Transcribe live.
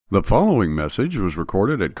The following message was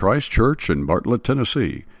recorded at Christ Church in Bartlett,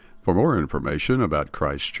 Tennessee. For more information about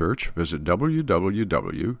Christ Church, visit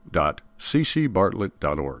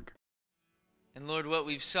www.ccbartlett.org. And Lord, what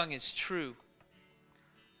we've sung is true.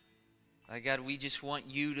 God, we just want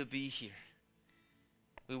you to be here.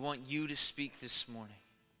 We want you to speak this morning.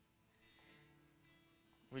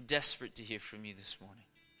 We're desperate to hear from you this morning.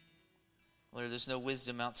 Lord, there's no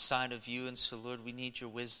wisdom outside of you, and so, Lord, we need your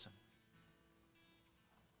wisdom.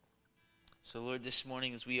 So, Lord, this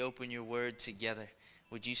morning as we open your word together,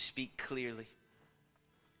 would you speak clearly?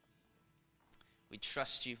 We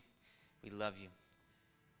trust you. We love you.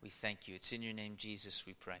 We thank you. It's in your name, Jesus,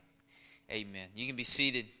 we pray. Amen. You can be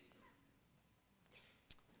seated.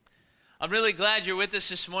 I'm really glad you're with us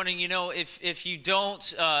this morning. You know, if you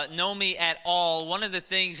don't know me at all, one of the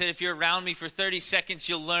things that if you're around me for 30 seconds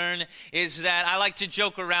you'll learn is that I like to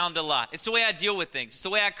joke around a lot. It's the way I deal with things. It's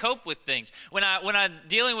the way I cope with things. When I'm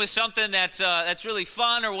dealing with something that's really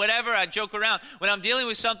fun or whatever, I joke around. When I'm dealing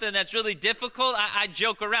with something that's really difficult, I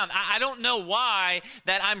joke around. I don't know why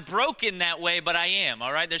that I'm broken that way, but I am,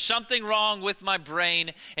 all right? There's something wrong with my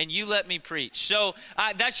brain, and you let me preach. So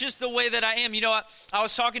that's just the way that I am. You know, I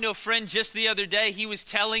was talking to a friend just the other day. He was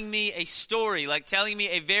telling me a story, telling me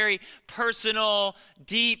a very personal,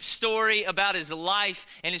 deep story about his life.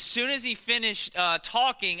 And as soon as he finished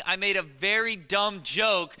talking, I made a very dumb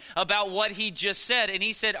joke about what he just said. And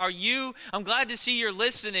he said, I'm glad to see you're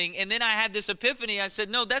listening. And then I had this epiphany. I said,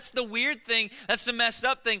 no, that's the weird thing. That's the messed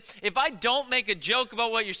up thing. If I don't make a joke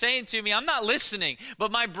about what you're saying to me, I'm not listening.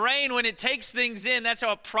 But my brain, when it takes things in, that's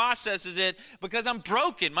how it processes it, because I'm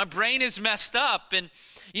broken. My brain is messed up. And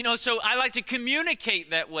so I like to communicate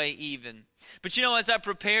that way even. But as I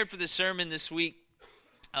prepared for the sermon this week,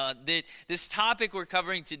 this topic we're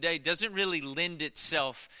covering today doesn't really lend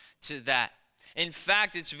itself to that. In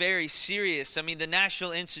fact, it's very serious. I mean, the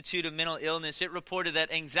National Institute of Mental Illness, it reported that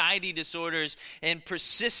anxiety disorders and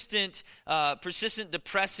persistent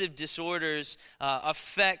depressive disorders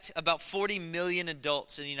affect about 40 million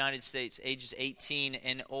adults in the United States, ages 18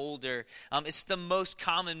 and older. It's the most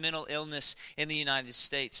common mental illness in the United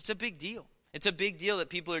States. It's a big deal. It's a big deal that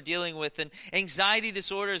people are dealing with. And anxiety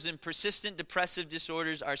disorders and persistent depressive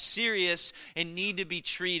disorders are serious and need to be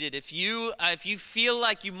treated. If you feel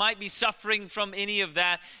like you might be suffering from any of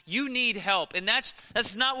that, you need help. And that's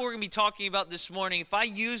not what we're going to be talking about this morning. If I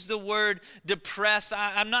use the word depressed,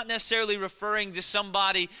 I'm not necessarily referring to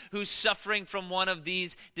somebody who's suffering from one of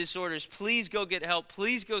these disorders. Please go get help.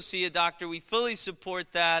 Please go see a doctor. We fully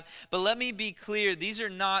support that. But let me be clear, these are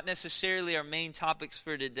not necessarily our main topics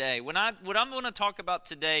for today. What I'm going to talk about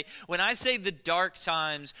today, when I say the dark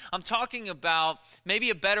times, I'm talking about, maybe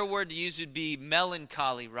a better word to use would be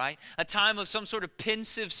melancholy, right? A time of some sort of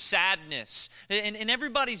pensive sadness. And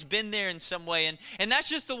everybody's been there in some way. And that's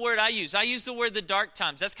just the word I use. I use the word the dark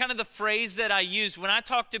times. That's kind of the phrase that I use when I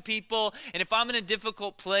talk to people, and if I'm in a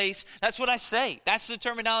difficult place, that's what I say. That's the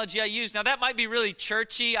terminology I use. Now, that might be really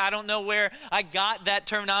churchy. I don't know where I got that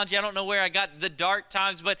terminology. I don't know where I got the dark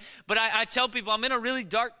times, but I tell people I'm in a really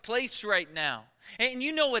dark place right now. And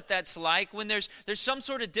you know what that's like when there's some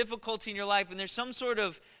sort of difficulty in your life, and there's some sort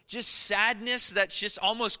of just sadness that's just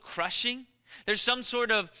almost crushing. There's some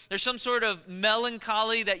sort of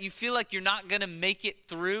melancholy that you feel like you're not going to make it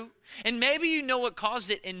through. And maybe you know what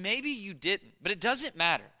caused it, and maybe you didn't. But it doesn't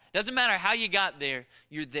matter. It doesn't matter how you got there.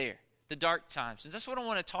 You're there. The dark times. And that's what I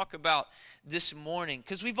want to talk about this morning,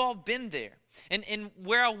 because we've all been there. And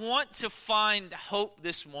where I want to find hope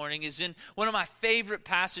this morning is in one of my favorite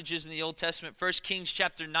passages in the Old Testament, 1 Kings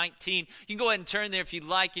chapter 19. You can go ahead and turn there if you'd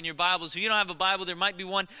like in your Bibles. If you don't have a Bible, there might be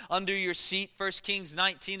one under your seat. 1 Kings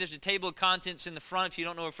 19. There's a table of contents in the front if you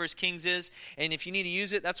don't know where 1 Kings is. And if you need to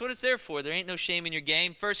use it, that's what it's there for. There ain't no shame in your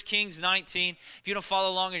game. 1 Kings 19. If you don't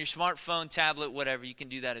follow along on your smartphone, tablet, whatever, you can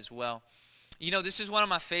do that as well. This is one of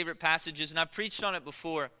my favorite passages, and I've preached on it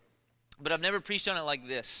before, but I've never preached on it like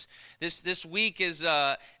this. This week, as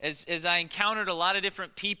I encountered a lot of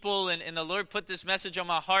different people, and the Lord put this message on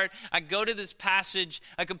my heart, I go to this passage,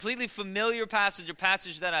 a completely familiar passage, a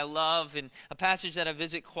passage that I love, and a passage that I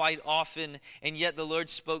visit quite often, and yet the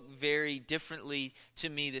Lord spoke very differently to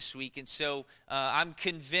me this week. And so I'm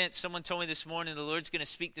convinced, someone told me this morning, the Lord's going to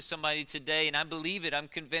speak to somebody today, and I believe it. I'm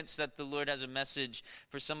convinced that the Lord has a message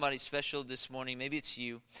for somebody special this morning. Maybe it's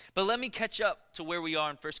you. But let me catch up to where we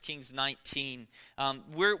are in 1 Kings 19. 19.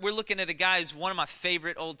 We're looking at a guy who's one of my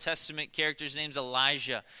favorite Old Testament characters. His name's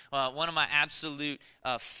Elijah, one of my absolute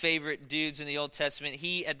favorite dudes in the Old Testament.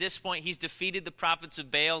 At this point, he's defeated the prophets of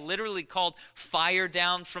Baal, literally called fire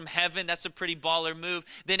down from heaven. That's a pretty baller move.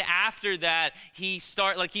 Then after that, he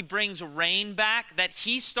brings rain back that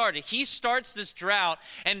he started. He starts this drought,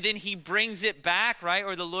 and then he brings it back, right?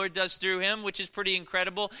 Or the Lord does through him, which is pretty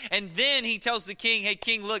incredible. And then he tells the king, hey,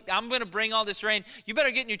 king, look, I'm going to bring all this rain. You better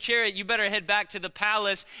get in your chariot. You better head back to the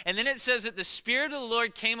palace. And then it says that the Spirit of the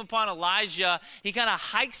Lord came upon Elijah. He kind of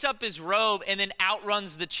hikes up his robe and then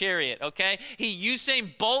outruns the chariot, okay? He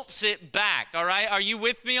Usain Bolts it back, all right? Are you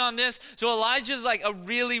with me on this? So Elijah's like a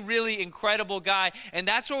really, really incredible guy. And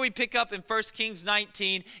that's where we pick up in 1 Kings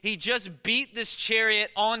 19. He just beat this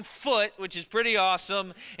chariot on foot, which is pretty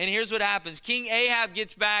awesome. And here's what happens. King Ahab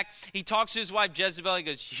gets back. He talks to his wife Jezebel. He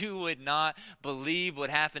goes, you would not believe what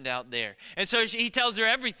happened out there. And so he tells her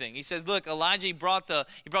everything. He says, look, Elijah, he brought the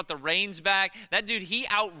rains back. That dude, he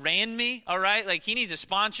outran me, all right? Like, he needs a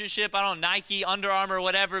sponsorship. I don't know, Nike, Under Armour,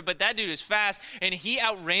 whatever, but that dude is fast, and he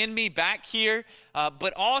outran me back here.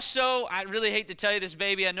 But also, I really hate to tell you this,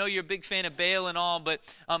 baby. I know you're a big fan of Baal and all, but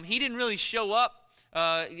he didn't really show up.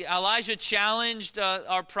 Elijah challenged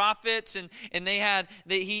our prophets, and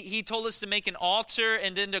he told us to make an altar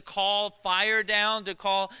and then to call fire down, to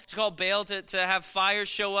call Baal to have fire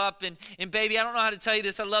show up. And baby, I don't know how to tell you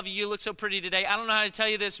this. I love you. You look so pretty today. I don't know how to tell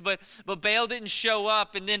you this, but Baal didn't show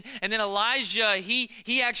up. And then Elijah,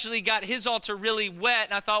 he actually got his altar really wet.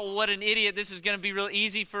 And I thought, well, what an idiot. This is going to be real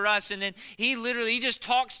easy for us. And then he just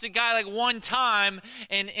talks to God like one time,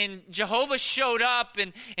 and Jehovah showed up,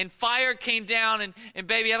 and fire came down, and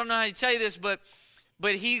baby, I don't know how to tell you this, but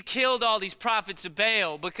he killed all these prophets of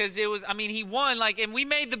Baal because he won, and we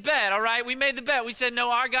made the bet, all right? We made the bet. We said,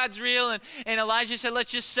 no, our God's real, and Elijah said,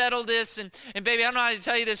 let's just settle this, and baby, I don't know how to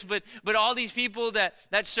tell you this, but all these people that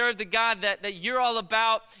serve the God that you're all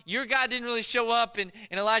about, your God didn't really show up, and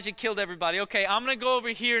Elijah killed everybody. Okay, I'm going to go over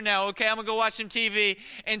here now, okay? I'm going to go watch some TV.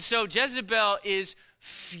 And so Jezebel is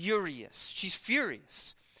furious. She's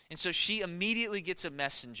furious. And so she immediately gets a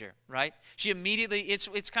messenger, right?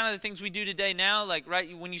 It's kind of the things we do today now, like,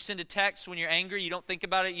 right, when you send a text, when you're angry, you don't think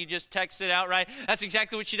about it, you just text it out, right? That's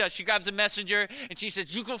exactly what she does. She grabs a messenger, and she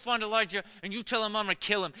says, you go find Elijah, and you tell him I'm going to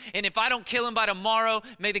kill him. And if I don't kill him by tomorrow,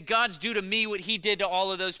 may the gods do to me what he did to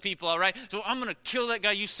all of those people, all right? So I'm going to kill that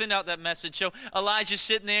guy. You send out that message. So Elijah's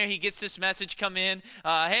sitting there. He gets this message come in.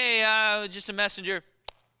 Hey, just a messenger.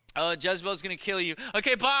 Jezebel's going to kill you.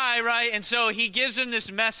 Okay, bye, right? And so he gives him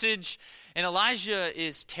this message, and Elijah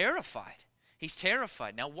is terrified. He's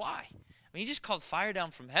terrified. Now, why? I mean, he just called fire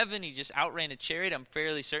down from heaven. He just outran a chariot. I'm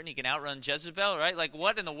fairly certain he can outrun Jezebel, right? Like,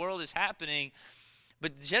 what in the world is happening?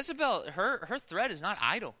 But Jezebel, her threat is not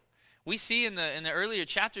idle. We see in the earlier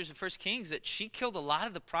chapters of 1 Kings that she killed a lot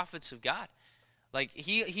of the prophets of God. Like,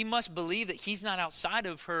 he must believe that he's not outside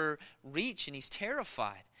of her reach, and he's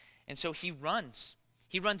terrified. And so he runs.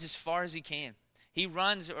 He runs as far as he can. He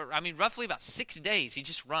runs, roughly about 6 days, he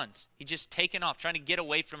just runs. He's just taking off, trying to get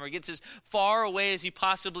away from her. He gets as far away as he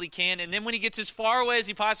possibly can. And then when he gets as far away as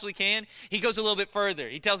he possibly can, he goes a little bit further.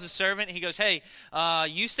 He tells his servant, he goes, hey,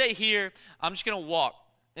 you stay here. I'm just going to walk.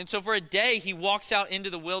 And so for a day, he walks out into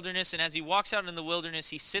the wilderness. And as he walks out in the wilderness,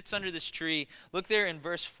 he sits under this tree. Look there in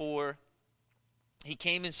verse 4. He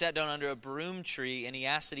came and sat down under a broom tree, and he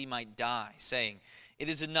asked that he might die, saying, it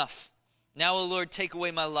is enough. Now, O Lord, take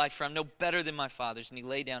away my life, for I'm no better than my fathers. And he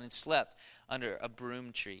lay down and slept under a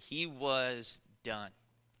broom tree. He was done.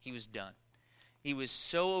 He was done. He was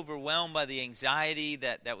so overwhelmed by the anxiety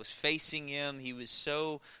that was facing him. He was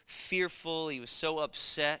so fearful. He was so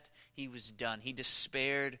upset. He was done. He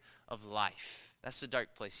despaired of life. That's the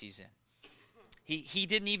dark place he's in. He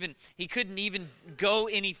couldn't even go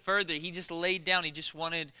any further. He just laid down. He just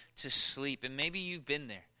wanted to sleep. And maybe you've been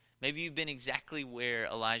there. Maybe you've been exactly where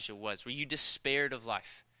Elijah was, where you despaired of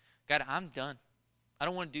life. God, I'm done. I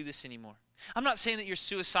don't want to do this anymore. I'm not saying that you're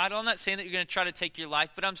suicidal. I'm not saying that you're going to try to take your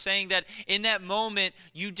life, but I'm saying that in that moment,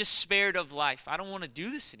 you despaired of life. I don't want to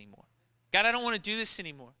do this anymore. God, I don't want to do this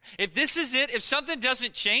anymore. If this is it, if something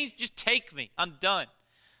doesn't change, just take me. I'm done.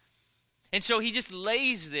 And so he just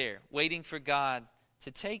lays there waiting for God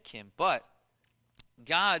to take him. But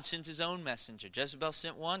God sends his own messenger. Jezebel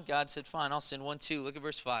sent one. God said, fine, I'll send one too. Look at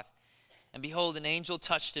verse 5. And behold, an angel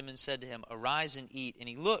touched him and said to him, arise and eat. And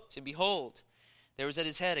he looked, and behold, there was at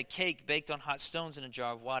his head a cake baked on hot stones in a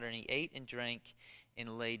jar of water. And he ate and drank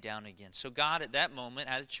and lay down again. So God at that moment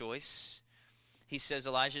had a choice.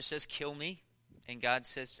 Elijah says, kill me. And God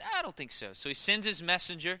says, I don't think so. So he sends his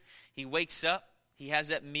messenger. He wakes up. He has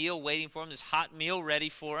that meal waiting for him, this hot meal ready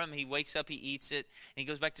for him. He wakes up, he eats it, and he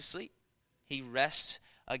goes back to sleep. He rests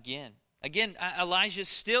again. Again, Elijah's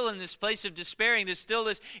still in this place of despairing. There's still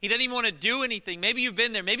this, he doesn't even want to do anything. Maybe you've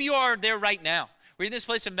been there. Maybe you are there right now. We're in this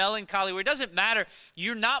place of melancholy where it doesn't matter.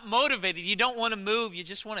 You're not motivated. You don't want to move. You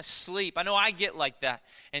just want to sleep. I know I get like that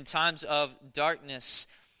in times of darkness.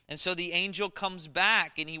 And so the angel comes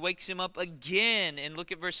back and he wakes him up again. And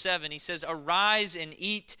look at verse 7. He says, "Arise and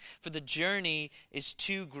eat, for the journey is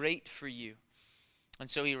too great for you."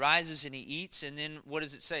 And so he rises and he eats. And then what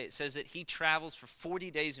does it say? It says that he travels for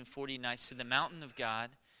 40 days and 40 nights to the mountain of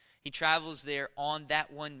God. He travels there on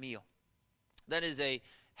that one meal. That is a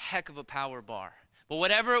heck of a power bar. But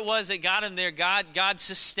whatever it was that got him there, God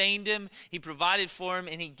sustained him. He provided for him,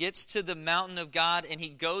 and he gets to the mountain of God, and he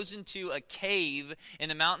goes into a cave in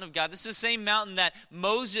the mountain of God. This is the same mountain that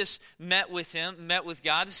Moses met with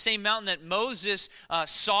God. It's the same mountain that Moses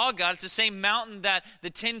saw God. It's the same mountain that the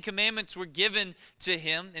 10 Commandments were given to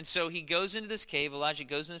him. And so he goes into this cave. Elijah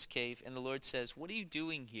goes in this cave, and the Lord says, "What are you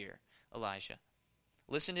doing here, Elijah?"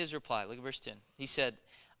 Listen to his reply. Look at verse 10. He said,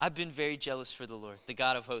 "I've been very jealous for the Lord, the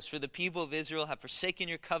God of hosts. For the people of Israel have forsaken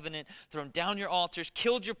your covenant, thrown down your altars,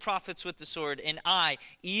 killed your prophets with the sword. And I,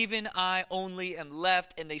 even I only am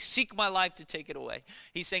left, and they seek my life to take it away."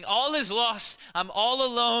 He's saying, all is lost. I'm all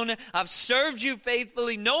alone. I've served you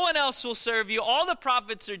faithfully. No one else will serve you. All the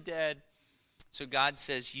prophets are dead. So God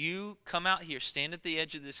says, you come out here, stand at the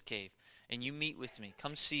edge of this cave, and you meet with me.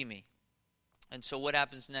 Come see me. And so what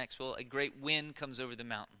happens next? Well, a great wind comes over the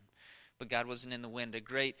mountain. But God wasn't in the wind. A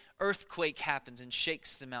great earthquake happens and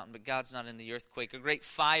shakes the mountain, but God's not in the earthquake. A great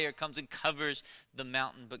fire comes and covers the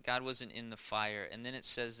mountain, but God wasn't in the fire. And then it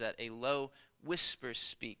says that a low whisper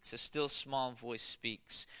speaks, a still small voice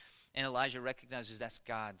speaks. And Elijah recognizes that's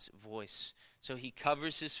God's voice. So he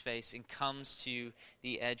covers his face and comes to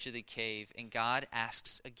the edge of the cave. And God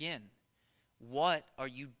asks again, "What are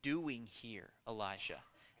you doing here, Elijah?"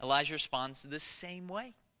 Elijah responds the same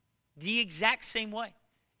way, the exact same way.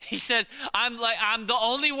 He says, I'm the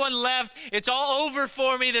only one left. It's all over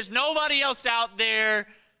for me. There's nobody else out there.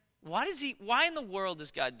 Why in the world does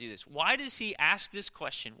God do this? Why does he ask this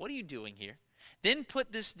question? What are you doing here? Then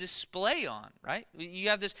put this display on, right? You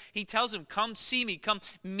have this, he tells him, come see me, come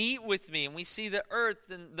meet with me. And we see the earth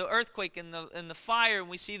and the earthquake and the fire, and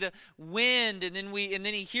we see the wind, and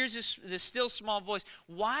then he hears this still small voice.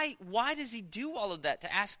 Why does he do all of that?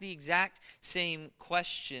 To ask the exact same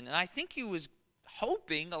question. And I think he was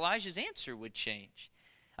hoping Elijah's answer would change.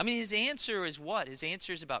 I mean, his answer is what? His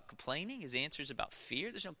answer is about complaining. His answer is about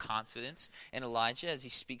fear. There's no confidence in Elijah as he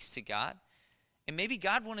speaks to God. And maybe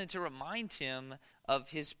God wanted to remind him of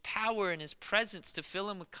his power and his presence to fill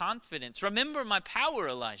him with confidence. Remember my power,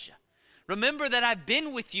 Elijah. Remember that I've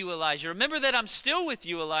been with you, Elijah. Remember that I'm still with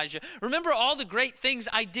you, Elijah. Remember all the great things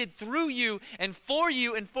I did through you and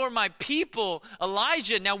for my people,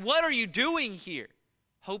 Elijah. Now what are you doing here?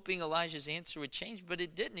 Hoping Elijah's answer would change, but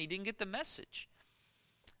it didn't. He didn't get the message.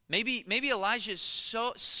 Maybe Elijah is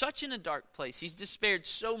such in a dark place. He's despaired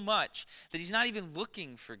so much that he's not even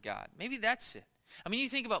looking for God. Maybe that's it. I mean, you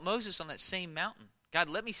think about Moses on that same mountain. God,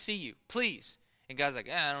 let me see you, please. And God's like,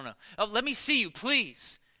 I don't know. Oh, let me see you,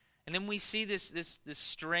 please. And then we see this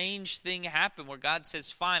strange thing happen where God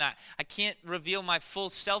says, fine, I can't reveal my full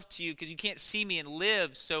self to you because you can't see me and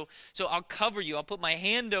live. So I'll cover you. I'll put my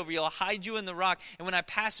hand over you. I'll hide you in the rock. And when I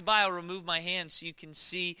pass by, I'll remove my hand so you can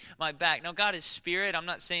see my back. Now, God is spirit. I'm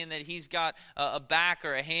not saying that he's got a back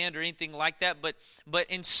or a hand or anything like that. But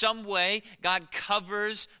in some way, God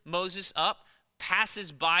covers Moses up,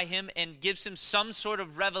 passes by him, and gives him some sort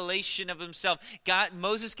of revelation of himself.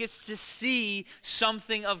 Moses gets to see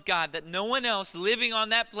something of God that no one else living on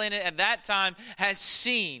that planet at that time has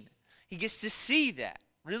seen. He gets to see that.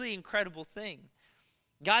 Really incredible thing.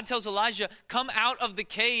 God tells Elijah, come out of the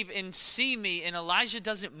cave and see me, and Elijah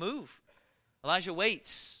doesn't move. Elijah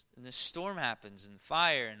waits. And this storm happens, and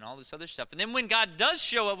fire, and all this other stuff. And then when God does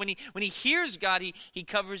show up, when he hears God, he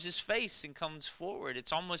covers his face and comes forward.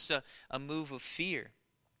 It's almost a move of fear.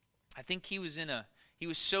 I think he was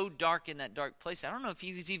so dark in that dark place. I don't know if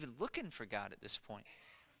he was even looking for God at this point.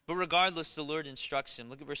 But regardless, the Lord instructs him.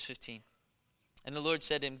 Look at verse 15. And the Lord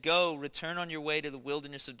said to him, "Go, return on your way to the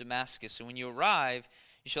wilderness of Damascus, and when you arrive,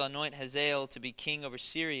 you shall anoint Hazael to be king over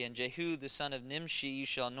Syria, and Jehu the son of Nimshi you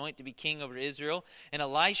shall anoint to be king over Israel, and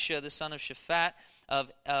Elisha the son of Shaphat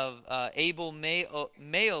of Abel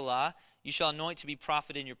Meolah you shall anoint to be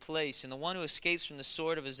prophet in your place. And the one who escapes from the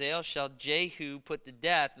sword of Hazael shall Jehu put to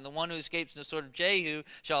death, and the one who escapes from the sword of Jehu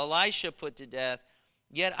shall Elisha put to death.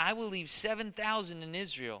 Yet I will leave 7,000 in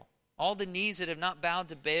Israel, all the knees that have not bowed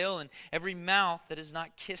to Baal, and every mouth that has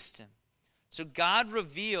not kissed him." So God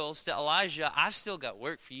reveals to Elijah, I've still got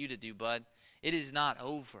work for you to do, bud. It is not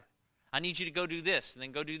over. I need you to go do this, and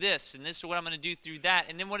then go do this, and this is what I'm going to do through that.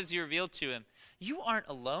 And then what does he reveal to him? You aren't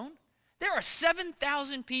alone. There are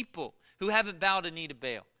 7,000 people who haven't bowed a knee to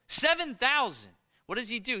Baal. 7,000. What does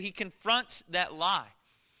he do? He confronts that lie.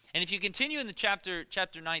 And if you continue in the chapter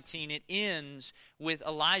 19, it ends with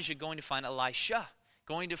Elijah going to find Elisha,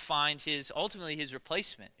 going to find ultimately his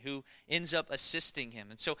replacement, who ends up assisting him.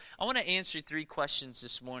 And so I want to answer 3 questions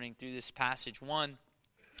this morning through this passage. 1,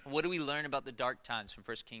 what do we learn about the dark times from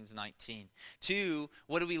 1 Kings 19? 2,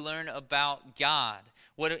 what do we learn about God?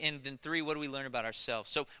 And then 3, what do we learn about ourselves?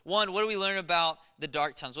 So 1, what do we learn about the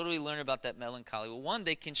dark times? What do we learn about that melancholy? Well, 1,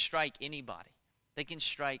 they can strike anybody. They can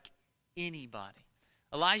strike anybody.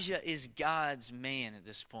 Elijah is God's man at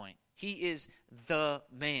this point. He is the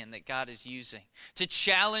man that God is using. To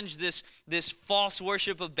challenge this false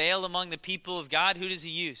worship of Baal among the people of God, who does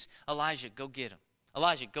he use? Elijah, go get him.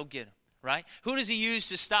 Elijah, go get him, right? Who does he use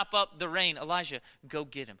to stop up the rain? Elijah, go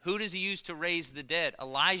get him. Who does he use to raise the dead?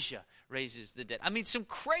 Elijah raises the dead. I mean, some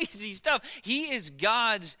crazy stuff. He is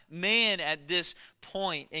God's man at this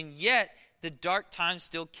point, and yet the dark times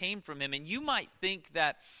still came from him. And you might think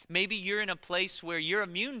that maybe you're in a place where you're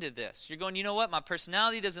immune to this. You're going, you know what? My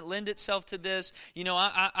personality doesn't lend itself to this. You know,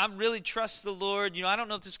 I really trust the Lord. You know, I don't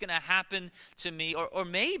know if this is going to happen to me. Or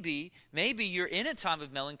maybe you're in a time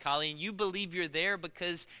of melancholy and you believe you're there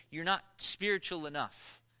because you're not spiritual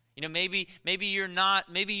enough. You know, maybe you're not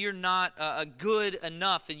good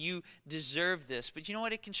enough and you deserve this. But you know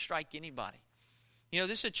what? It can strike anybody. You know,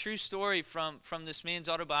 this is a true story from this man's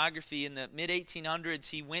autobiography. In the mid-1800s,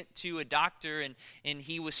 he went to a doctor and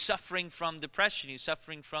he was suffering from depression. He was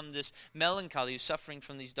suffering from this melancholy. He was suffering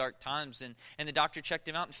from these dark times. And the doctor checked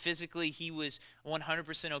him out, and physically he was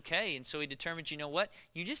 100% okay. And so he determined, you know what?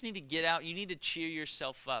 You just need to get out. You need to cheer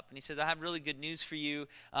yourself up. And he says, I have really good news for you.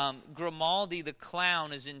 Grimaldi the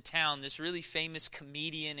clown is in town, this really famous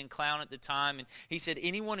comedian and clown at the time. And he said,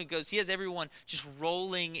 anyone who goes, he has everyone just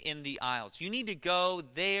rolling in the aisles. You need to go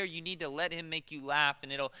there, you need to let him make you laugh,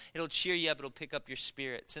 and it'll cheer you up, it'll pick up your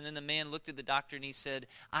spirits. And then the man looked at the doctor and he said,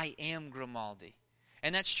 I am Grimaldi.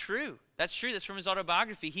 And that's true. That's from his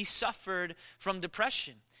autobiography. He suffered from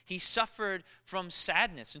depression. He suffered from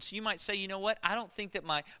sadness. And so you might say, you know what? I don't think that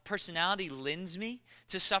my personality lends me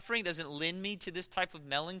to suffering, doesn't lend me to this type of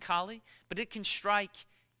melancholy, but it can strike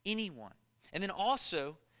anyone. And then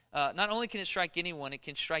also, not only can it strike anyone, it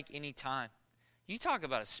can strike any time. You talk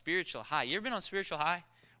about a spiritual high. You ever been on a spiritual high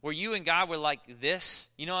where you and God were like this?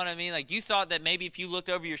 You know what I mean? Like you thought that maybe if you looked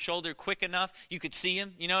over your shoulder quick enough, you could see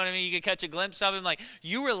him. You know what I mean? You could catch a glimpse of him. Like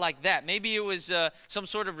you were like that. Maybe it was some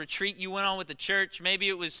sort of retreat you went on with the church. Maybe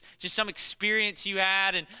it was just some experience you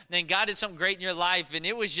had, and then God did something great in your life, and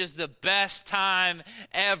it was just the best time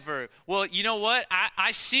ever. Well, you know what? I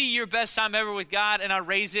see your best time ever with God, and I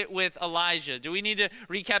raise it with Elijah. Do we need to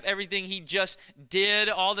recap everything he just did,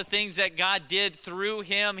 all the things that God did through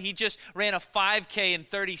him? He just ran a 5K in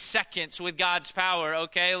 30 seconds with God's power,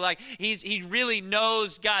 okay? Like he really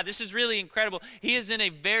knows God. This is really incredible. He is in a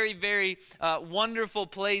very, very wonderful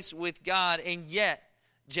place with God, and yet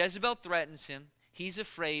Jezebel threatens him. He's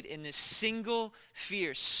afraid, and this single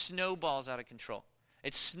fear snowballs out of control.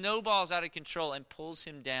 It snowballs out of control and pulls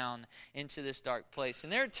him down into this dark place.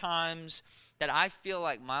 And there are times that I feel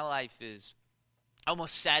like my life is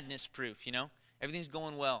almost sadness proof, you know? Everything's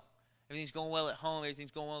going well. Everything's going well at home.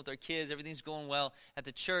 Everything's going well with our kids. Everything's going well at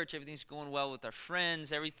the church. Everything's going well with our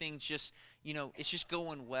friends. Everything's just, you know, it's just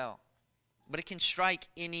going well. But it can strike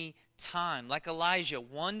any time. Like Elijah,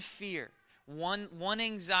 one fear, one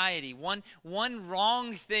anxiety, one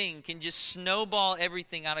wrong thing can just snowball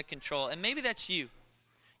everything out of control. And maybe that's you.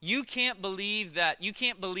 You can't believe that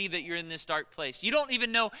you're in this dark place. You don't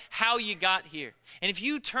even know how you got here. And if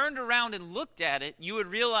you turned around and looked at it, you would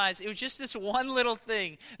realize it was just this one little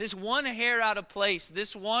thing, this one hair out of place,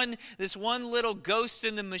 this one little ghost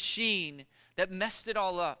in the machine that messed it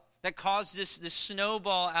all up, that caused this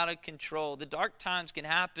snowball out of control. The dark times can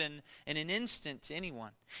happen in an instant to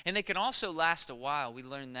anyone. And they can also last a while. We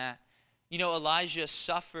learned that. You know, Elijah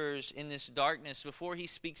suffers in this darkness before he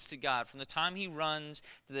speaks to God. From the time he runs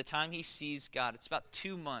to the time he sees God, it's about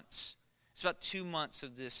 2 months. It's about 2 months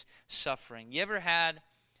of this suffering. You ever had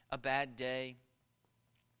a bad day?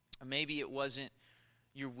 Or maybe it wasn't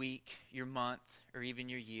your week, your month, or even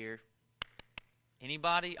your year.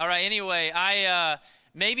 Anybody? All right, anyway,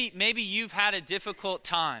 maybe you've had a difficult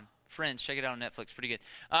time. Friends, check it out on Netflix, pretty good.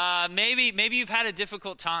 Maybe you've had a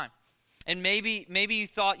difficult time. And maybe you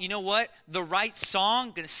thought, you know what? The right song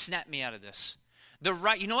going to snap me out of this. The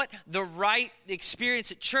right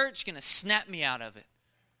experience at church going to snap me out of it.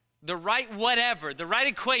 the right whatever, the right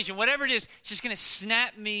equation, whatever it is, it's just going to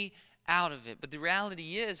snap me out of it. But the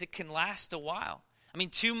reality is it can last a while. I mean,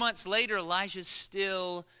 2 months later, Elijah's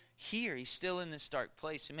still here. He's still in this dark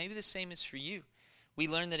place. And maybe the same is for you. We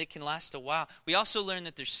learn that it can last a while. We also learn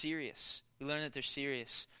that they're serious.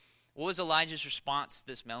 What was Elijah's response to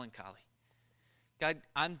this melancholy? God,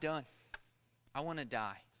 I'm done. I want to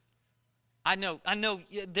die. I know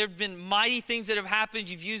there have been mighty things that have happened.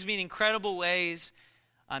 You've used me in incredible ways.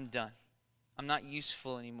 I'm done. I'm not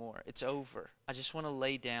useful anymore. It's over. I just want to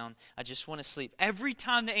lay down. I just want to sleep. Every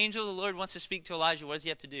time the angel of the Lord wants to speak to Elijah, what does he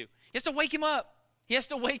have to do? He has to wake him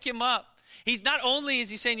up. He's not only is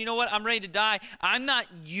he saying, you know what, I'm ready to die. I'm not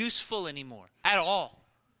useful anymore at all.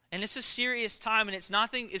 And it's a serious time, and it's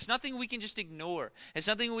nothing we can just ignore. It's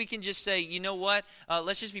nothing we can just say, you know what,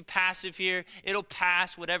 let's just be passive here. It'll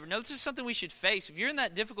pass, whatever. No, this is something we should face. If you're in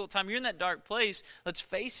that difficult time, you're in that dark place, let's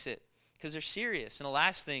face it, because they're serious. And the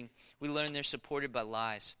last thing, we learn they're supported by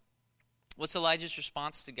lies. What's Elijah's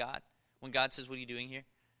response to God when God says, what are you doing here?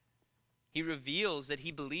 He reveals that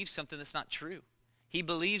he believes something that's not true. He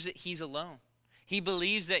believes that he's alone. He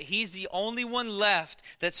believes that he's the only one left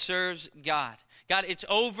that serves God. God, it's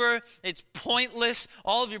over. It's pointless.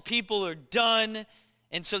 All of your people are done.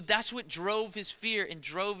 And so that's what drove his fear and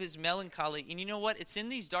drove his melancholy. And you know what? It's in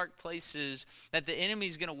these dark places that the enemy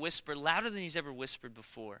is going to whisper louder than he's ever whispered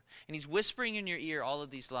before. And he's whispering in your ear all of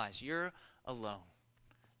these lies. You're alone.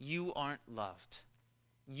 You aren't loved.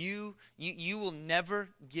 You will never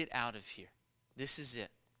get out of here. This is it.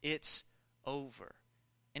 It's over.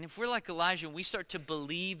 And if we're like Elijah and we start to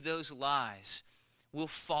believe those lies, we'll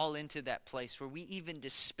fall into that place where we even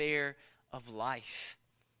despair of life.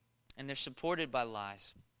 And they're supported by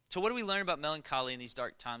lies. So what do we learn about melancholy in these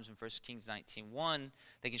dark times in 1 Kings 19? One,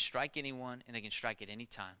 they can strike anyone and they can strike at any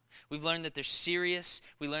time. We've learned that they're serious.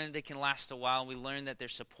 We learned that they can last a while. We learned that they're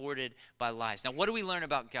supported by lies. Now, what do we learn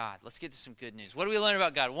about God? Let's get to some good news. What do we learn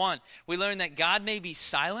about God? One, we learn that God may be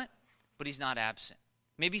silent, but he's not absent.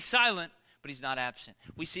 May be silent, but he's not absent.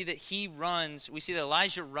 We see that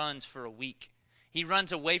Elijah runs for a week. He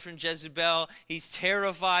runs away from Jezebel. He's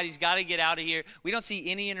terrified. He's got to get out of here. We don't see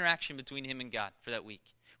any interaction between him and God for that week.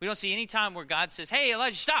 We don't see any time where God says, hey,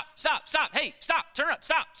 Elijah, stop. Hey, stop, turn up,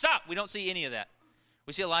 stop. We don't see any of that.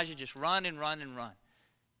 We see Elijah just run and run and run.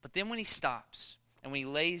 But then when he stops and when he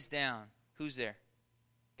lays down, who's there?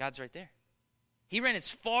 God's right there. He ran as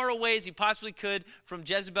far away as he possibly could from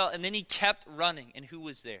Jezebel, and then he kept running. And who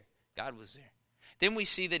was there? God was there. Then we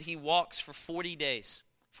see that he walks for 40 days.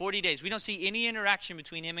 40 days. We don't see any interaction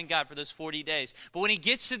between him and God for those 40 days. But when he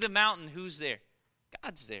gets to the mountain, who's there?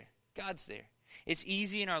 God's there. God's there. It's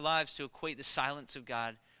easy in our lives to equate the silence of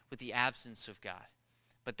God with the absence of God.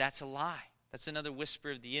 But that's a lie. That's another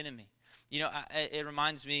whisper of the enemy. You know, it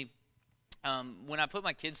reminds me, when I put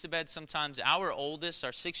my kids to bed, sometimes our oldest,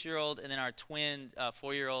 our 6-year-old, and then our twin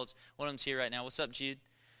 4-year-olds, one of them's here right now. What's up, Jude?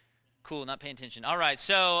 Cool, not paying attention. All right,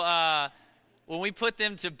 so when we put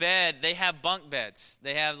them to bed, they have bunk beds.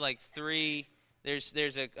 They have like 3.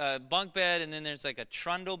 There's a bunk bed, and then there's like a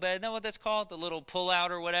trundle bed. Isn't that what that's called? The little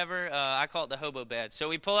pull-out or whatever? I call it the hobo bed. So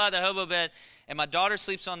we pull out the hobo bed, and my daughter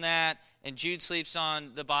sleeps on that, and Jude sleeps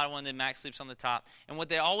on the bottom one, then Max sleeps on the top. And what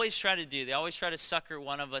they always try to do, they always try to sucker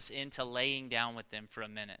one of us into laying down with them for a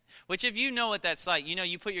minute. Which if you know what that's like, you know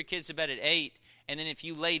you put your kids to bed at 8, and then if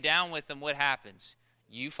you lay down with them, what happens?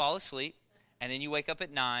 You fall asleep, and then you wake up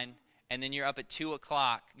at 9, and then you're up at 2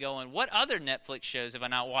 o'clock going, what other Netflix shows have I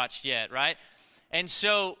not watched yet, right? And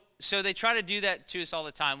so they try to do that to us all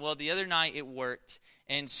the time. Well, the other night it worked.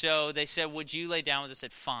 And so they said, would you lay down with us? I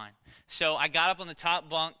said, fine. So I got up on the top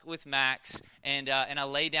bunk with Max, and I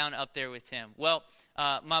lay down up there with him. Well,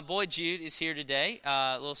 my boy Jude is here today,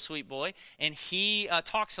 little sweet boy, and he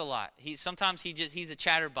talks a lot. He's a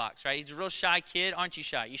chatterbox, right? He's a real shy kid. Aren't you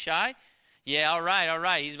shy? You shy? Yeah, all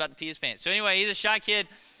right. He's about to pee his pants. So anyway, he's a shy kid.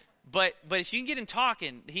 But if you can get him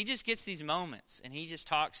talking, he just gets these moments, and he just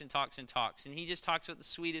talks and talks and talks, and he just talks about the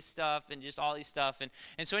sweetest stuff and just all these stuff.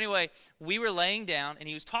 And so anyway, we were laying down, and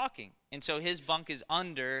he was talking. And so his bunk is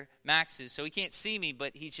under Max's, so he can't see me,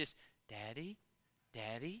 but he's just, Daddy,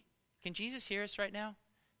 can Jesus hear us right now?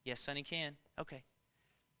 Yes, son, he can. Okay.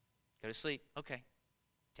 Go to sleep. Okay.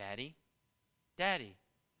 Daddy,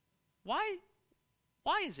 why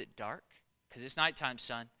is it dark? Because it's nighttime,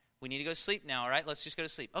 son. We need to go to sleep now, all right? Let's just go to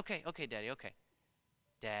sleep. Okay, Daddy, okay.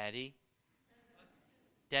 Daddy,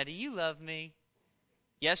 you love me.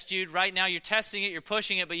 Yes, Jude, right now you're testing it, you're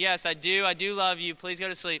pushing it, but yes, I do love you. Please go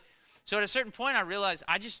to sleep. So at a certain point, I realized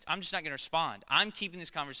I'm just not going to respond. I'm keeping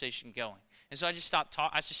this conversation going. And so I just stopped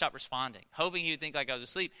responding, hoping he would think like I was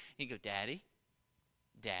asleep. He'd go, Daddy,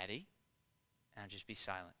 and I'd just be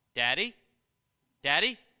silent. Daddy?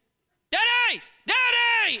 Daddy? Daddy!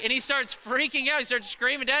 Daddy! And he starts freaking out. He starts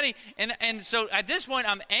screaming, Daddy. And so at this point,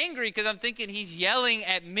 I'm angry because I'm thinking he's yelling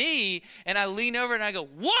at me. And I lean over and I go,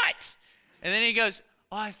 what? And then he goes,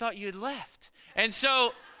 oh, I thought you had left. And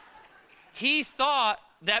so he thought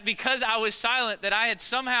that because I was silent, that I had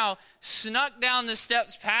somehow snuck down the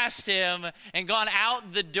steps past him and gone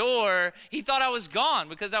out the door. He thought I was gone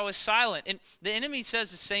because I was silent. And the enemy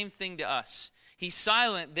says the same thing to us. He's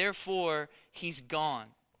silent, therefore he's gone.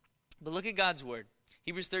 But look at God's word.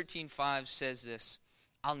 Hebrews 13:5 says this,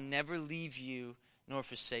 I'll never leave you nor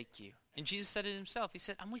forsake you. And Jesus said it himself. He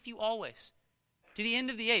said, I'm with you always, to the end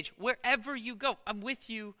of the age. Wherever you go, I'm with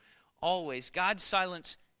you always. God's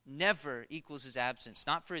silence never equals his absence,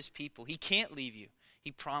 not for his people. He can't leave you. He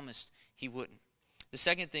promised he wouldn't. The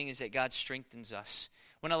second thing is that God strengthens us.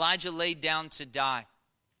 When Elijah laid down to die,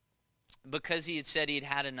 because he had said he had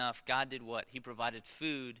had enough, God did what? He provided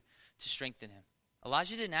food to strengthen him.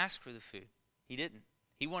 Elijah didn't ask for the food. He didn't.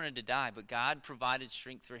 He wanted to die, but God provided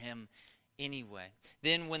strength for him anyway.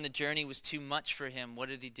 Then when the journey was too much for him, what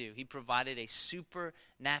did he do? He provided a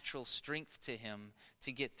supernatural strength to him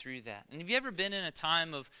to get through that. And have you ever been in a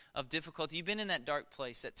time of difficulty? You've been in that dark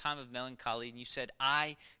place, that time of melancholy, and you said,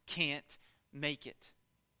 I can't make it.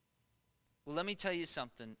 Well, let me tell you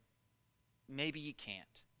something. Maybe you can't.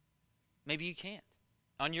 Maybe you can't.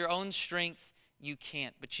 On your own strength, you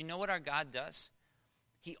can't. But you know what our God does?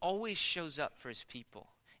 He always shows up for his people.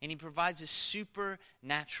 And he provides a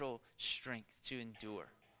supernatural strength to endure.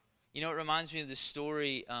 You know, it reminds me of the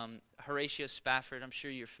story, Horatio Spafford. I'm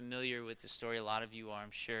sure you're familiar with the story. A lot of you are,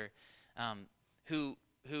 I'm sure. Who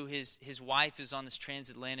his wife is on this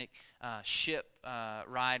transatlantic ship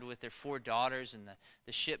ride with their 4 daughters. And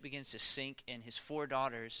the ship begins to sink and his 4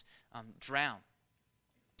 daughters drown.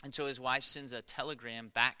 And so his wife sends a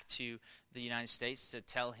telegram back to the United States to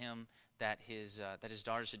tell him that his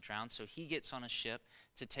daughters had drowned. So he gets on a ship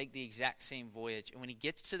to take the exact same voyage. And when he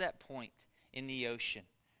gets to that point in the ocean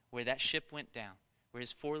where that ship went down, where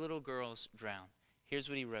his 4 little girls drowned, here's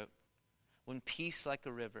what he wrote. When peace like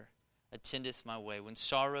a river attendeth my way, when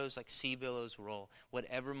sorrows like sea billows roll,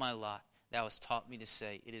 whatever my lot, thou hast taught me to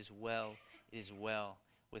say, it is well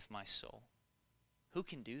with my soul. Who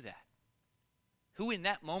can do that? Who in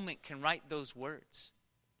that moment can write those words?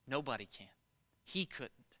 Nobody can. He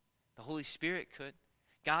couldn't. The Holy Spirit could.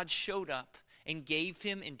 God showed up and gave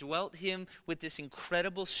him and dwelt him with this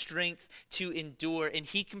incredible strength to endure. And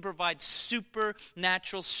he can provide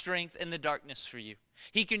supernatural strength in the darkness for you.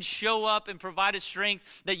 He can show up and provide a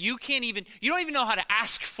strength that you don't even know how to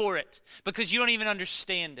ask for it because you don't even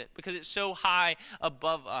understand it because it's so high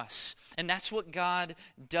above us. And that's what God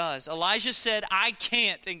does. Elijah said, I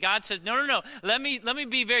can't. And God says, no. Let me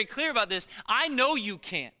be very clear about this. I know you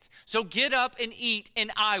can't. So get up and eat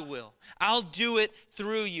and I will. I'll do it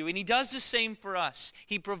through you. And he does the same for us.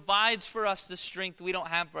 He provides for us the strength we don't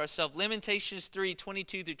have for ourselves. Lamentations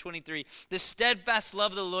 3:22-23. The steadfast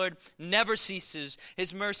love of the Lord never ceases.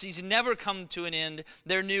 His mercies never come to an end.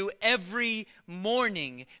 They're new every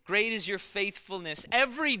morning. Great is your faithfulness.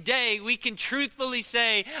 Every day we can truthfully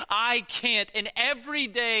say, I can't. And every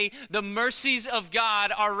day the mercies of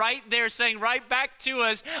God are right there saying right back to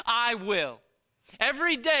us, I will.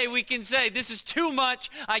 Every day we can say, this is too much,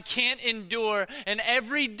 I can't endure. And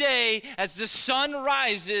every day as the sun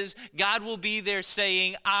rises, God will be there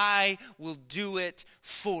saying, I will do it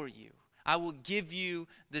for you. I will give you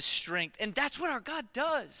the strength. And that's what our God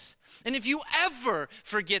does. And if you ever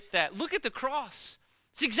forget that, look at the cross.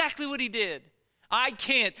 It's exactly what he did. I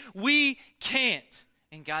can't. We can't.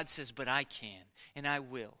 And God says, but I can and I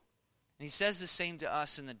will. And he says the same to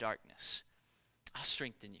us in the darkness. I'll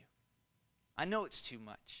strengthen you. I know it's too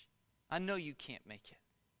much. I know you can't make it.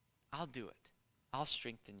 I'll do it. I'll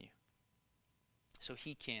strengthen you. So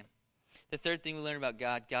he can. The third thing we learn about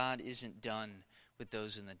God, God isn't done with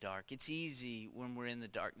those in the dark. It's easy when we're in the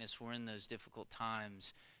darkness, we're in those difficult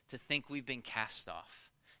times, to think we've been cast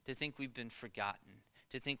off, to think we've been forgotten,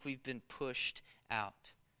 to think we've been pushed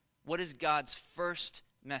out. What is God's first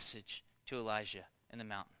message to Elijah in the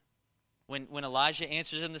mountain? When Elijah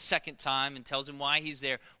answers him the second time and tells him why he's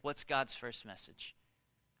there, what's God's first message?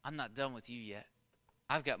 I'm not done with you yet.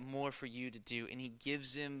 I've got more for you to do. And he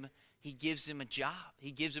gives him a job.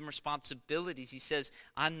 He gives him responsibilities. He says,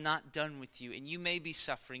 I'm not done with you. And you may be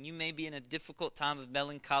suffering. You may be in a difficult time of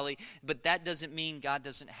melancholy, but that doesn't mean God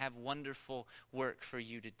doesn't have wonderful work for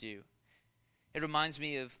you to do. It reminds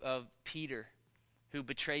me of Peter, who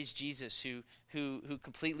betrays Jesus, who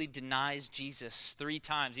completely denies Jesus 3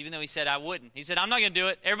 times, even though he said, I wouldn't. He said, I'm not going to do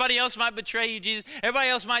it. Everybody else might betray you, Jesus. Everybody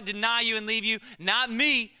else might deny you and leave you. Not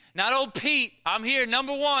me. Not old Pete. I'm here,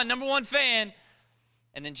 number one fan.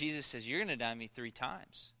 And then Jesus says, you're going to deny me 3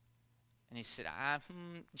 times. And he said,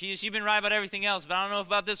 Jesus, you've been right about everything else, but I don't know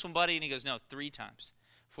about this one, buddy. And he goes, no, 3 times.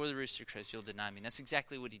 Before the rooster crows, you'll deny me. And that's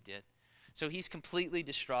exactly what he did. So he's completely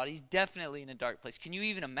distraught. He's definitely in a dark place. Can you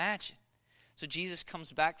even imagine? So Jesus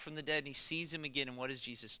comes back from the dead and he sees him again. And what does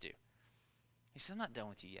Jesus do? He says, I'm not done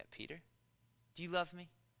with you yet, Peter. Do you love me?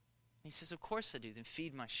 And he says, of course I do. Then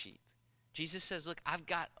feed my sheep. Jesus says, look, I've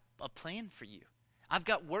got a plan for you. I've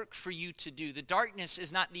got work for you to do. The darkness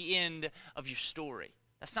is not the end of your story.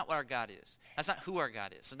 That's not what our God is. That's not who our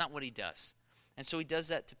God is. That's not what he does. And so he does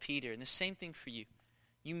that to Peter. And the same thing for you.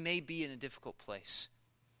 You may be in a difficult place.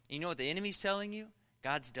 And you know what the enemy's telling you?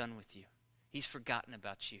 God's done with you. He's forgotten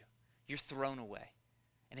about you. You're thrown away.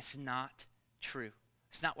 And it's not true.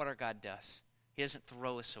 It's not what our God does. He doesn't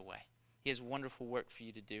throw us away. He has wonderful work for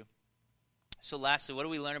you to do. So lastly, what do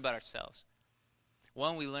we learn about ourselves?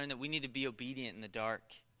 One, we learn that we need to be obedient in the dark.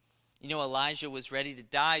 You know, Elijah was ready to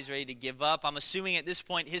die. He's ready to give up. I'm assuming at this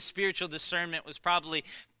point his spiritual discernment was probably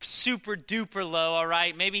super duper low, all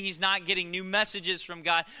right? Maybe he's not getting new messages from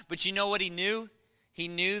God. But you know what he knew? He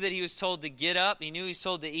knew that he was told to get up. He knew he was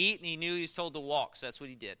told to eat. And he knew he was told to walk. So that's what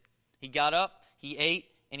he did. He got up, he ate,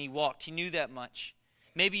 and he walked. He knew that much.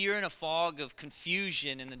 Maybe you're in a fog of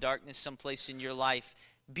confusion in the darkness someplace in your life.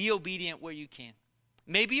 Be obedient where you can.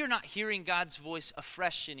 Maybe you're not hearing God's voice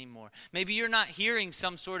afresh anymore. Maybe you're not hearing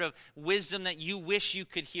some sort of wisdom that you wish you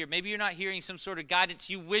could hear. Maybe you're not hearing some sort of guidance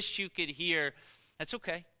you wish you could hear. That's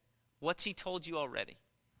okay. What's he told you already?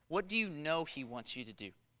 What do you know he wants you to do?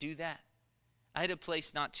 Do that. I had a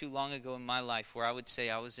place not too long ago in my life where I would say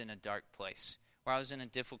I was in a dark place, where I was in a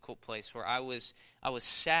difficult place, where I was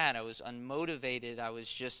sad, I was unmotivated, I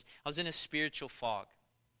was in a spiritual fog.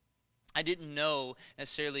 I didn't know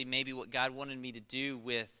necessarily maybe what God wanted me to do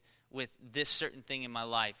with this certain thing in my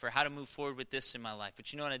life or how to move forward with this in my life.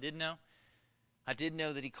 But you know what I did know? I did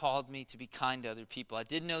know that he called me to be kind to other people. I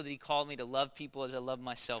did know that he called me to love people as I love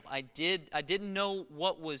myself. I didn't know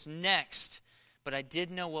what was next, but I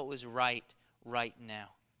did know what was right now.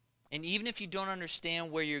 And even if you don't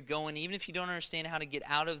understand where you're going, even if you don't understand how to get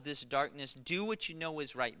out of this darkness, do what you know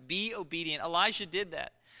is right. Be obedient. Elijah did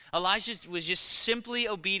that. Elijah was just simply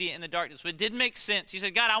obedient in the darkness, but it didn't make sense. He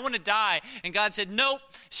said, God, I want to die. And God said, nope,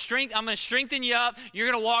 I'm going to strengthen you up. You're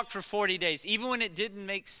going to walk for 40 days. Even when it didn't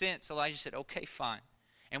make sense, Elijah said, okay, fine.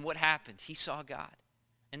 And what happened? He saw God.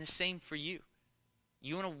 And the same for you.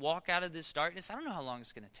 You want to walk out of this darkness? I don't know how long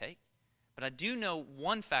it's going to take, but I do know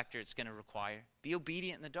one factor it's going to require. Be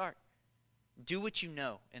obedient in the dark. Do what you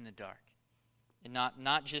know in the dark, and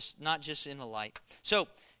not just in the light. So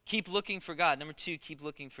keep looking for God. Number 2, keep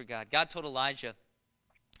looking for God. God told Elijah,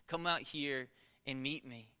 come out here and meet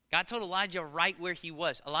me. God told Elijah right where he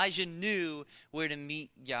was. Elijah knew where to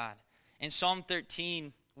meet God. In Psalm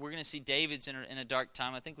 13, we're going to see David's in a dark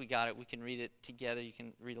time. I think we got it. We can read it together. You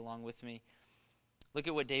can read along with me. Look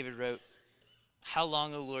at what David wrote. How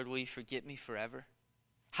long, O Lord, will you forget me forever?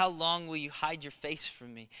 How long will you hide your face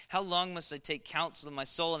from me? How long must I take counsel in my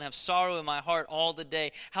soul and have sorrow in my heart all the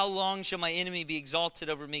day? How long shall my enemy be exalted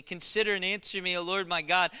over me? Consider and answer me, O Lord my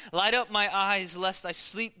God. Light up my eyes, lest I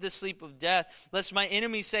sleep the sleep of death. Lest my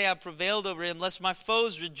enemies say I prevailed over him. Lest my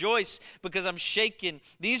foes rejoice because I'm shaken.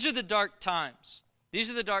 These are the dark times. These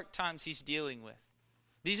are the dark times he's dealing with.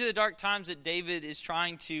 These are the dark times that David is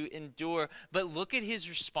trying to endure. But look at his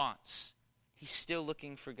response. He's still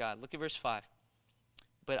looking for God. Look at verse 5.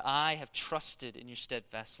 But I have trusted in your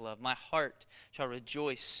steadfast love. My heart shall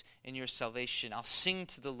rejoice in your salvation. I'll sing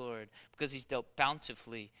to the Lord because he's dealt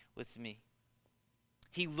bountifully with me.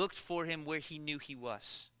 He looked for him where he knew he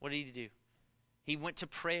was. What did he do? He went to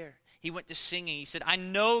prayer. He went to singing. He said, I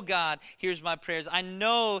know God hears my prayers. I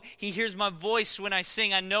know he hears my voice when I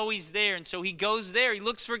sing. I know he's there. And so he goes there. He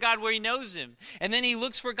looks for God where he knows him. And then he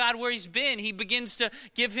looks for God where he's been. He begins to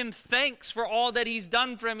give him thanks for all that he's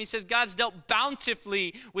done for him. He says, God's dealt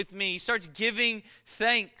bountifully with me. He starts giving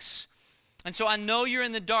thanks. And so I know you're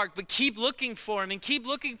in the dark, but keep looking for him and keep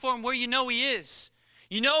looking for him where you know he is.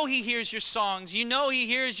 You know he hears your songs. You know he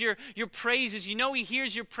hears your praises. You know he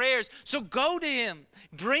hears your prayers. So go to him.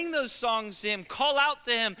 Bring those songs to him. Call out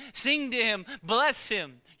to him. Sing to him. Bless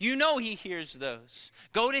him. You know he hears those.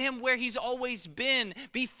 Go to him where he's always been.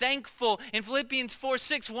 Be thankful. In Philippians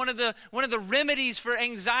 4:6, one of the remedies for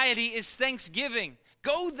anxiety is thanksgiving.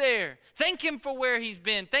 Go there. Thank him for where he's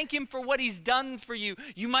been. Thank him for what he's done for you.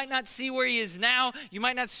 You might not see where he is now. You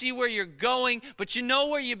might not see where you're going, but you know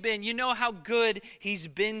where you've been. You know how good he's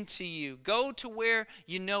been to you. Go to where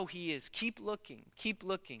you know he is. Keep looking. Keep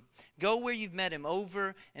looking. Go where you've met him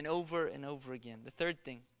over and over and over again. The third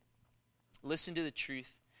thing, listen to the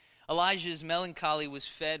truth. Elijah's melancholy was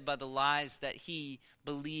fed by the lies that he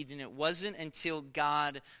believed, and it wasn't until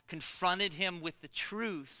God confronted him with the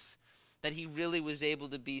truth that he really was able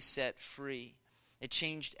to be set free. It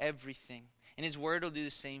changed everything, and his word will do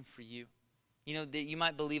the same for you. You know, that you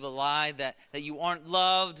might believe a lie that you aren't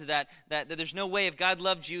loved, that there's no way if God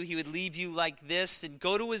loved you, he would leave you like this. And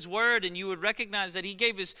go to his word and you would recognize that he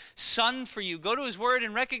gave his son for you. Go to his word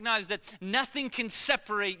and recognize that nothing can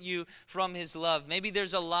separate you from his love. Maybe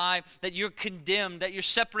there's a lie that you're condemned, that you're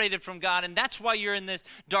separated from God, and that's why you're in this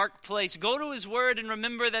dark place. Go to his word and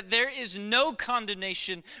remember that there is no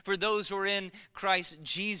condemnation for those who are in Christ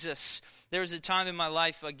Jesus. There was a time in my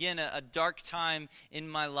life, again, a dark time in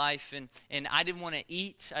my life, and I didn't want to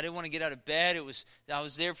eat. I didn't want to get out of bed. I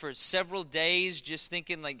was there for several days just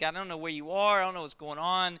thinking, like, God, I don't know where you are. I don't know what's going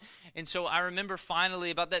on. And so I remember finally,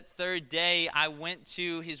 about that third day, I went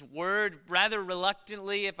to his word rather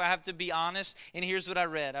reluctantly, if I have to be honest. And here's what I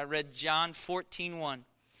read. I read John 14:1.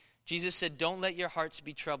 Jesus said, don't let your hearts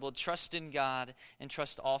be troubled. Trust in God and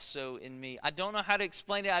trust also in me. I don't know how to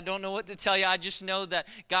explain it. I don't know what to tell you. I just know that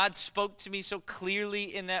God spoke to me so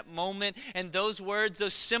clearly in that moment. And those words,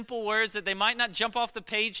 those simple words that they might not jump off the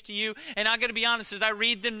page to you. And I got to be honest, as I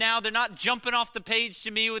read them now, they're not jumping off the page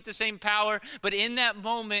to me with the same power. But in that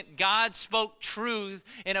moment, God spoke truth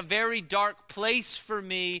in a very dark place for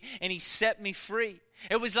me, and he set me free.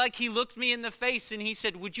 It was like he looked me in the face and he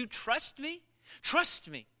said, would you trust me? Trust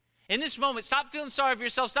me. In this moment, stop feeling sorry for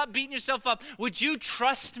yourself. Stop beating yourself up. Would you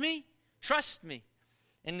trust me? Trust me.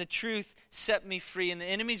 And the truth set me free. And the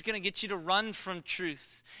enemy's going to get you to run from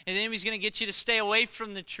truth. And the enemy's going to get you to stay away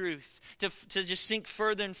from the truth, to just sink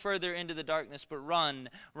further and further into the darkness. But run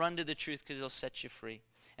to the truth, because it'll set you free.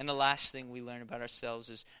 And the last thing we learn about ourselves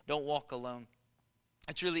is don't walk alone.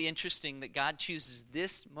 It's really interesting that God chooses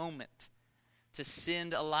this moment to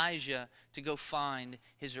send Elijah to go find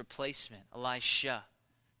his replacement, Elisha.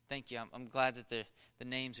 Thank you. I'm glad that the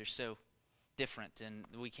names are so different and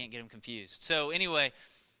we can't get them confused. So anyway,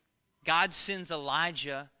 God sends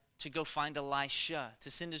Elijah to go find Elisha,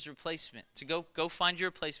 to send his replacement, to go find your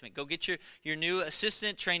replacement. Go get your new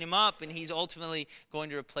assistant, train him up, and he's ultimately going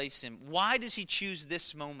to replace him. Why does he choose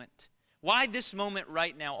this moment? Why this moment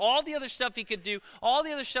right now? All the other stuff he could do, all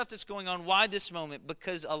the other stuff that's going on, why this moment?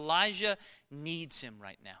 Because Elijah needs him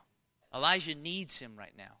right now. Elijah needs him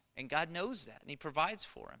right now. And God knows that, and he provides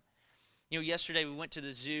for him. You know, yesterday we went to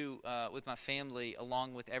the zoo with my family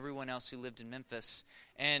along with everyone else who lived in Memphis.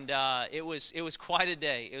 And it was quite a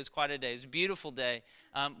day. It was quite a day. It was a beautiful day.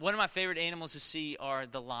 One of my favorite animals to see are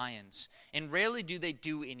the lions. And rarely do they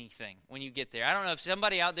do anything when you get there. I don't know if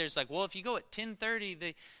somebody out there is like, well, if you go at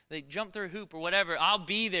 10:30, they jump through a hoop or whatever. I'll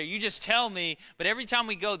be there. You just tell me. But every time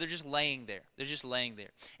we go, they're just laying there. They're just laying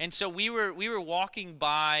there. And so we were walking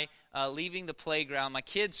by, leaving the playground. My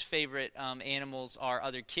kids' favorite animals are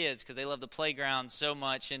other kids because they love the playground so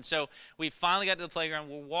much. And so we finally got to the playground.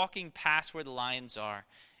 We're walking past where the lions are.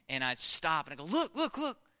 And I stop and I go,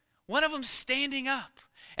 look. One of them's standing up.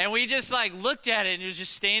 And we just like looked at it and it was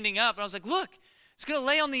just standing up. And I was like, look, it's going to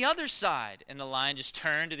lay on the other side. And the lion just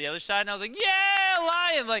turned to the other side. And I was like, yeah,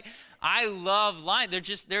 lion. Like, I love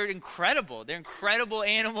lions. They're incredible. They're incredible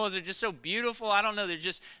animals. They're just so beautiful. I don't know.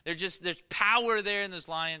 There's power there in those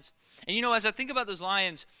lions. And you know, as I think about those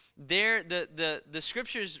lions, the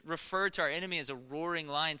scriptures refer to our enemy as a roaring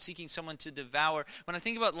lion seeking someone to devour. When I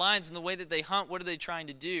think about lions and the way that they hunt, what are they trying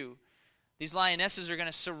to do? These lionesses are going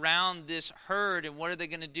to surround this herd, and what are they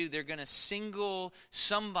going to do? They're going to single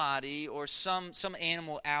somebody or some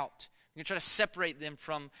animal out. They're going to try to separate them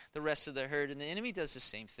from the rest of the herd, and the enemy does the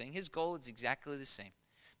same thing. His goal is exactly the same,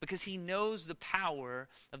 because he knows the power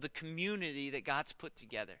of the community that God's put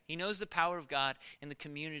together. He knows the power of God in the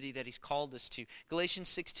community that he's called us to. Galatians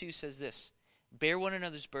 6:2 says this, bear one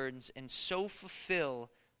another's burdens and so fulfill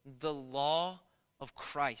the law of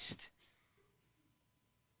Christ.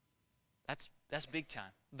 That's big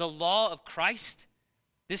time. The law of Christ.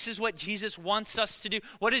 This is what Jesus wants us to do.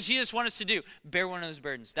 What does Jesus want us to do? Bear one of those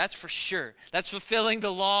burdens. That's for sure. That's fulfilling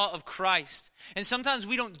the law of Christ. And sometimes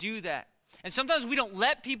we don't do that. And sometimes we don't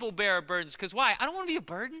let people bear our burdens. Because why? I don't want to be a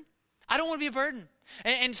burden. I don't want to be a burden.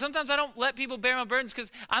 And sometimes I don't let people bear my burdens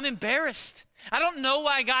because I'm embarrassed. I don't know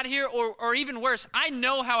why I got here, or even worse, I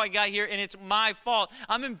know how I got here and it's my fault.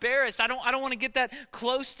 I'm embarrassed. I don't want to get that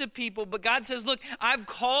close to people. But God says, look, I've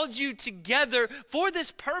called you together for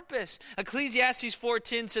this purpose. Ecclesiastes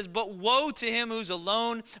 4:10 says, but woe to him who's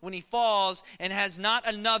alone when he falls and has not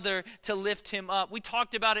another to lift him up. We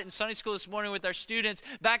talked about it in Sunday school this morning with our students.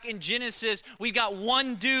 Back in Genesis, we got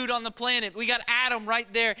one dude on the planet. We got Adam right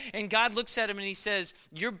there. And God looks at him and he says,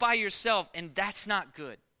 you're by yourself, and that's not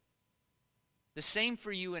good. The same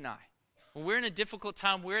for you and I. When we're in a difficult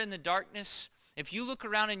time, we're in the darkness. If you look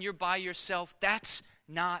around and you're by yourself, that's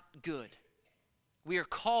not good. We are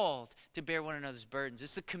called to bear one another's burdens.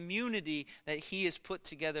 It's the community that he has put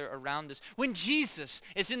together around us. When Jesus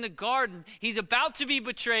is in the garden, he's about to be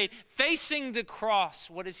betrayed, facing the cross,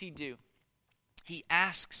 what does he do? He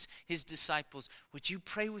asks his disciples, would you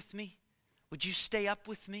pray with me? Would you stay up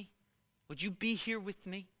with me? Would you be here with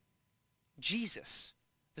me? Jesus,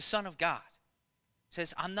 the Son of God,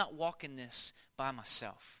 says, I'm not walking this by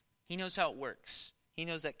myself. He knows how it works. He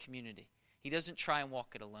knows that community. He doesn't try and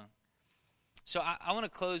walk it alone. So I want to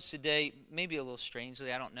close today, maybe a little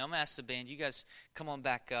strangely, I don't know. I'm going to ask the band, you guys come on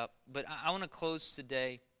back up. But I want to close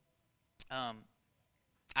today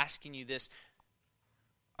asking you this.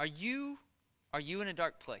 Are you in a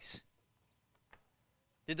dark place?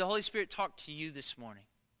 Did the Holy Spirit talk to you this morning?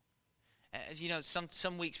 You know,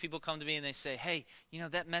 some weeks people come to me and they say, hey, you know,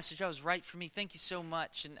 that message, that was right for me. Thank you so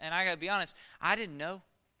much. And I got to be honest, I didn't know.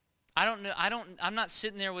 I don't know. I'm not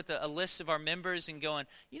sitting there with a list of our members and going,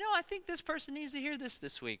 you know, I think this person needs to hear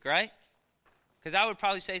this week, right? Because I would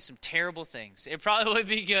probably say some terrible things. It probably would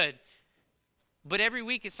be good. But every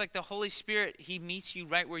week it's like the Holy Spirit, he meets you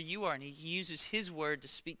right where you are, and he uses his word to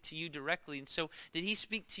speak to you directly. And so did he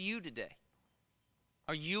speak to you today?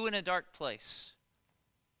 Are you in a dark place?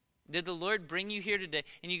 Did the Lord bring you here today?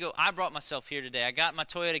 And you go, I brought myself here today. I got my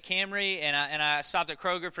Toyota Camry, and I stopped at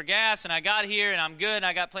Kroger for gas, and I got here, and I'm good, and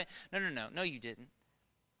I got plans. No. No, you didn't.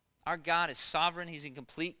 Our God is sovereign. He's in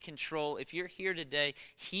complete control. If you're here today,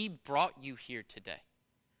 he brought you here today.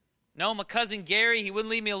 No, my cousin Gary, he wouldn't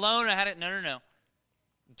leave me alone. I had it. No.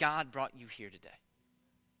 God brought you here today.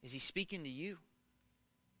 Is he speaking to you?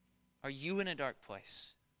 Are you in a dark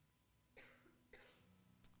place?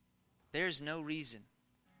 There's no reason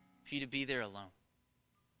for you to be there alone.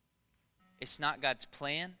 It's not God's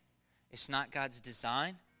plan. It's not God's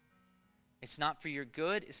design. It's not for your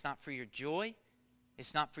good. It's not for your joy.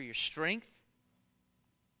 It's not for your strength.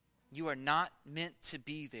 You are not meant to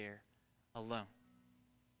be there alone.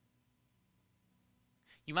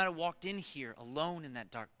 You might have walked in here alone in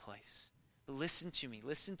that dark place. But listen to me.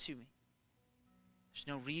 Listen to me. There's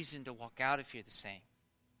no reason to walk out of here the same.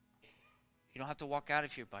 You don't have to walk out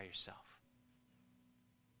of here by yourself.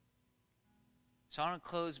 So I want to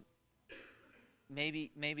close.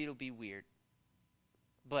 Maybe it'll be weird.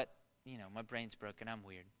 But, you know, my brain's broken. I'm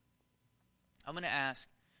weird. I'm going to ask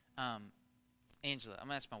Angela. I'm going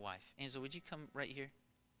to ask my wife. Angela, would you come right here?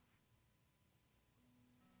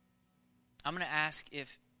 I'm going to ask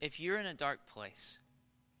if you're in a dark place.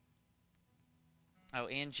 Oh,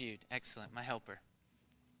 and Jude. Excellent. My helper.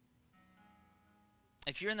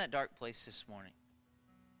 If you're in that dark place this morning,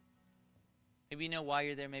 maybe you know why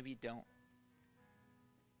you're there, maybe you don't.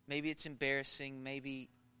 Maybe it's embarrassing, maybe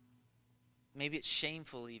it's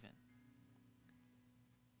shameful even.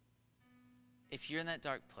 If you're in that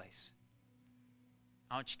dark place,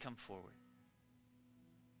 I want you to come forward.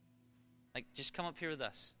 Like, just come up here with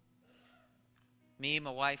us. Me,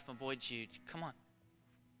 my wife, my boy Jude. Come on.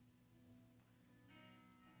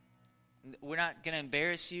 We're not going to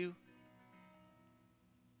embarrass you.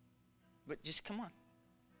 But just come on.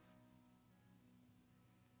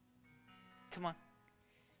 Come on.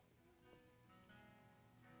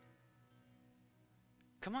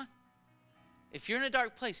 Come on. If you're in a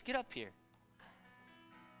dark place, get up here.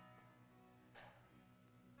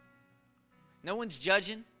 No one's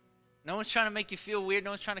judging. No one's trying to make you feel weird.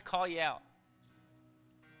 No one's trying to call you out.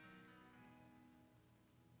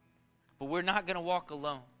 But we're not going to walk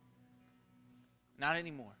alone. Not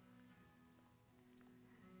anymore.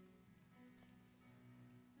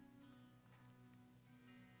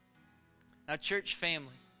 Now, church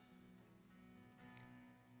family,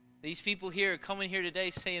 these people here are coming here today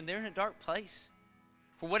saying they're in a dark place.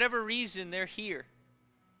 For whatever reason, they're here.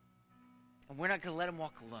 And we're not going to let them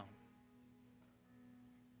walk alone.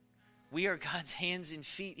 We are God's hands and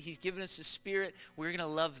feet. He's given us a spirit. We're going to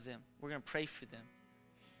love them. We're going to pray for them.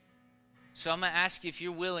 So I'm going to ask you, if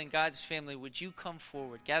you're willing, God's family, would you come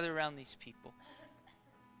forward? Gather around these people.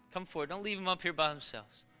 Come forward. Don't leave them up here by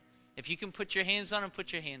themselves. If you can put your hands on them,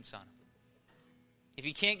 put your hands on them. If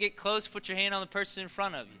you can't get close, put your hand on the person in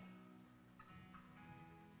front of you.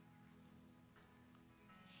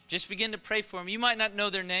 Just begin to pray for them. You might not know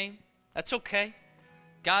their name. That's okay.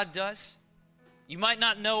 God does. You might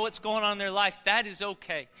not know what's going on in their life. That is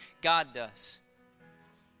okay. God does.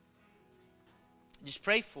 Just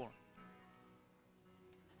pray for them.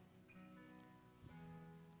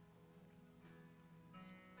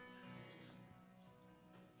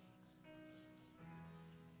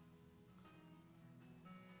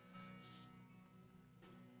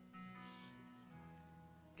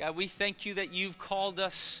 God, we thank you that you've called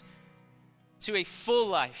us to a full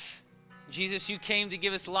life. Jesus, you came to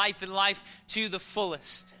give us life and life to the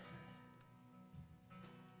fullest.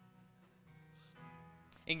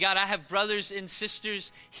 And God, I have brothers and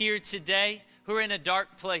sisters here today who are in a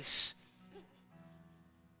dark place.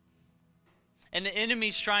 And the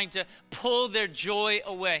enemy's trying to pull their joy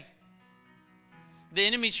away. The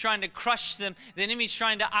enemy's trying to crush them. The enemy's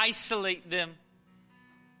trying to isolate them.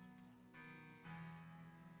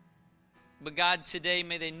 But God, today,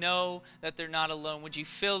 may they know that they're not alone. Would you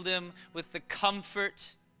fill them with the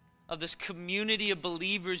comfort of this community of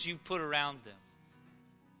believers you've put around them?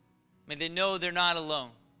 May they know they're not alone.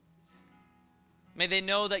 May they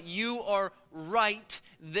know that you are right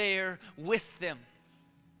there with them.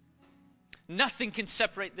 Nothing can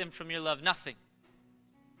separate them from your love. Nothing.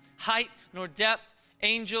 Height nor depth,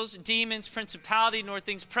 angels, demons, principality, nor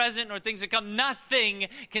things present, nor things to come. Nothing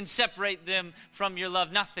can separate them from your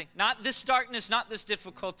love. Nothing. Not this darkness, not this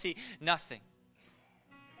difficulty. Nothing.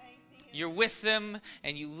 You're with them,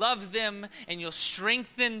 and you love them, and you'll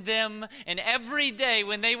strengthen them. And every day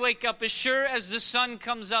when they wake up, as sure as the sun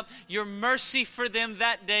comes up, your mercy for them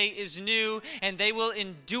that day is new, and they will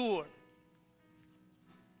endure.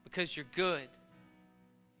 Because you're good,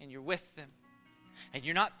 and you're with them, and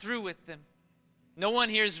you're not through with them. No one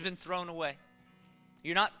here has been thrown away.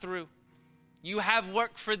 You're not through. You have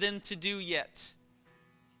work for them to do yet.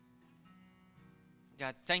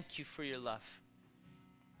 God, thank you for your love.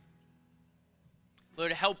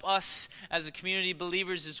 Lord, help us as a community of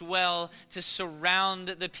believers as well to surround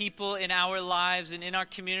the people in our lives and in our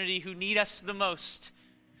community who need us the most.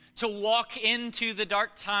 To walk into the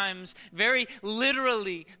dark times, very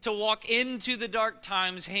literally, to walk into the dark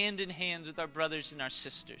times hand in hand with our brothers and our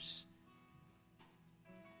sisters.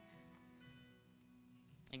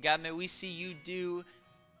 And God, may we see you do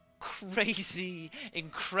crazy,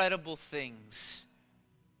 incredible things.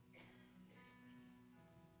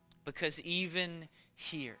 Because even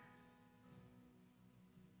here,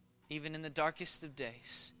 even in the darkest of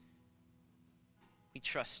days, we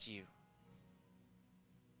trust you.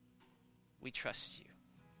 We trust you.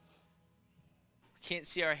 We can't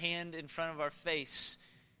see our hand in front of our face,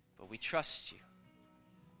 but we trust you.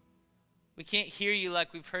 We can't hear you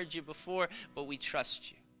like we've heard you before, but we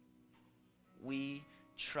trust you. We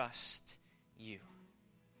trust you.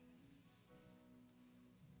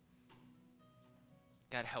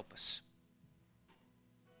 God, help us.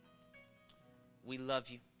 We love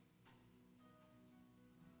you.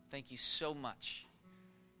 Thank you so much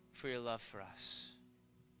for your love for us.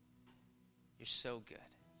 You're so good.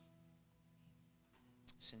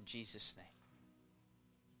 It's in Jesus' name.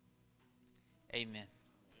 Amen.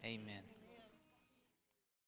 Amen.